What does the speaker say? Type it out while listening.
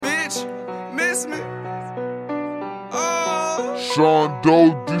miss me. Oh. Shaun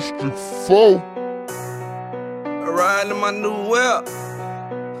Doe, District 4. Riding in my new whip.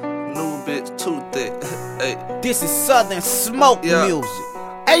 New bitch, too thick. Hey. This is Southern Smoke music.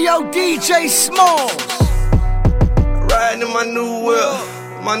 Hey yo, DJ Smalls. Riding in my new whip.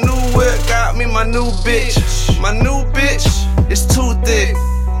 My new whip got me my new bitch. My new bitch is too thick.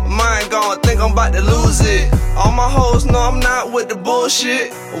 Mine gone, think I'm about to lose it. All my hoes know I'm not with the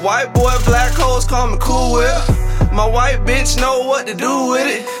bullshit. White boy, black hoes call me Cool Whip. My white bitch know what to do with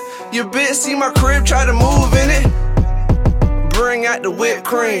it. Your bitch see my crib, try to move in it. Bring out the whipped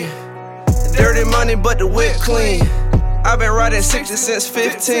cream. Dirty money, but the whip clean. I've been riding 60 since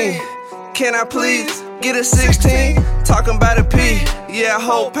 15. Can I please get a 16? Talking about a P, yeah, a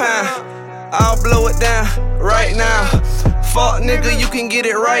whole pound. I'll blow it down right now. Fuck nigga, you can get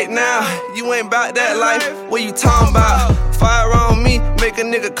it right now. You ain't bout that life, what you talking about? Fire on me, make a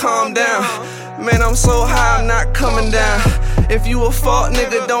nigga calm down. Man, I'm so high, I'm not coming down. If you a fuck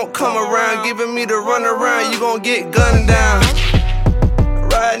nigga, don't come around. Giving me the run around, you gon' get gunned down.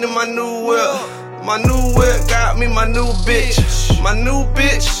 Riding in my new whip. My new whip got me my new bitch. My new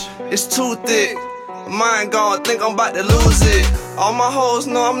bitch is too thick. Mine gone, think I'm about to lose it. All my hoes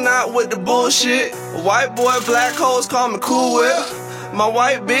know I'm not with the bullshit. White boy, black hoes call me Cool Whip. My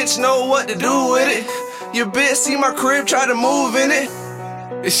white bitch know what to do with it. Your bitch see my crib, try to move in it.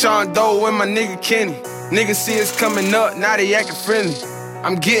 It's Shaun Doe and my nigga Kenny. Niggas see us coming up, now they acting friendly.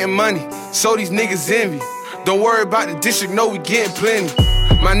 I'm getting money, so these niggas envy. Don't worry about the district, no, we getting plenty.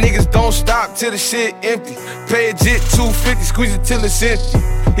 My niggas don't stop till the shit empty. Pay a jit 250, squeeze it till it's empty.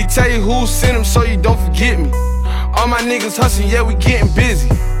 He tell you who sent him so you don't forget me. All my niggas hustling, yeah, we getting busy.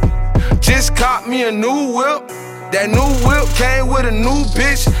 Just caught me a new whip. That new whip came with a new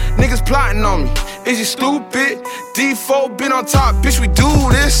bitch. Niggas plotting on me, is you stupid? D4 been on top, bitch, we do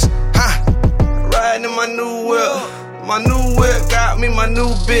this. Ha. Riding in my new whip. My new whip got me my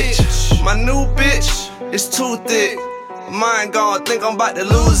new bitch. My new bitch is too thick. Mine gone, think I'm about to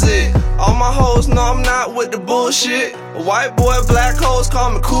lose it. All my hoes know I'm not with the bullshit. White boy, black hoes call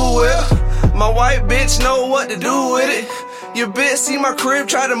me Cool Whip. My white bitch know what to do with it. Your bitch see my crib,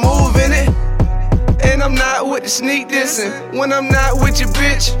 try to move in it. And I'm not with the sneak dissing. When I'm not with your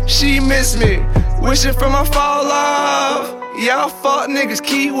bitch, she miss me. Wishing for my fall off. Y'all fuck niggas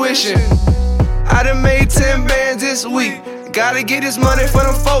keep wishing. I done made 10 bands this week. Gotta get this money for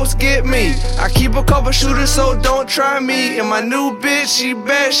them folks get me. I keep a couple shooters, so don't try me. And my new bitch, she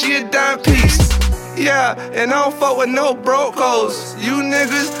bad, she a dime piece. Yeah, and I don't fuck with no broke hoes. You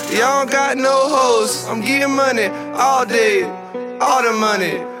niggas, y'all don't got no hoes. I'm getting money all day, all the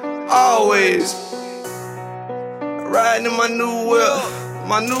money, always. Riding in my new whip.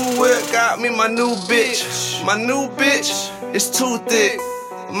 My new whip got me my new bitch. My new bitch is too thick.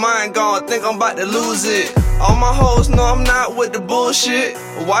 Mine gone, think I'm about to lose it. All my hoes know I'm not with the bullshit.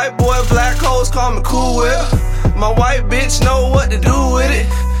 White boy, black hoes call me Cool Whip. My white bitch know what to do with it.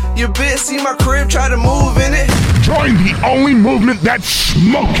 Your bitch see my crib, try to move in it. Join the only movement that's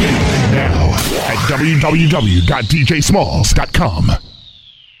smoking now at www.djsmalls.com.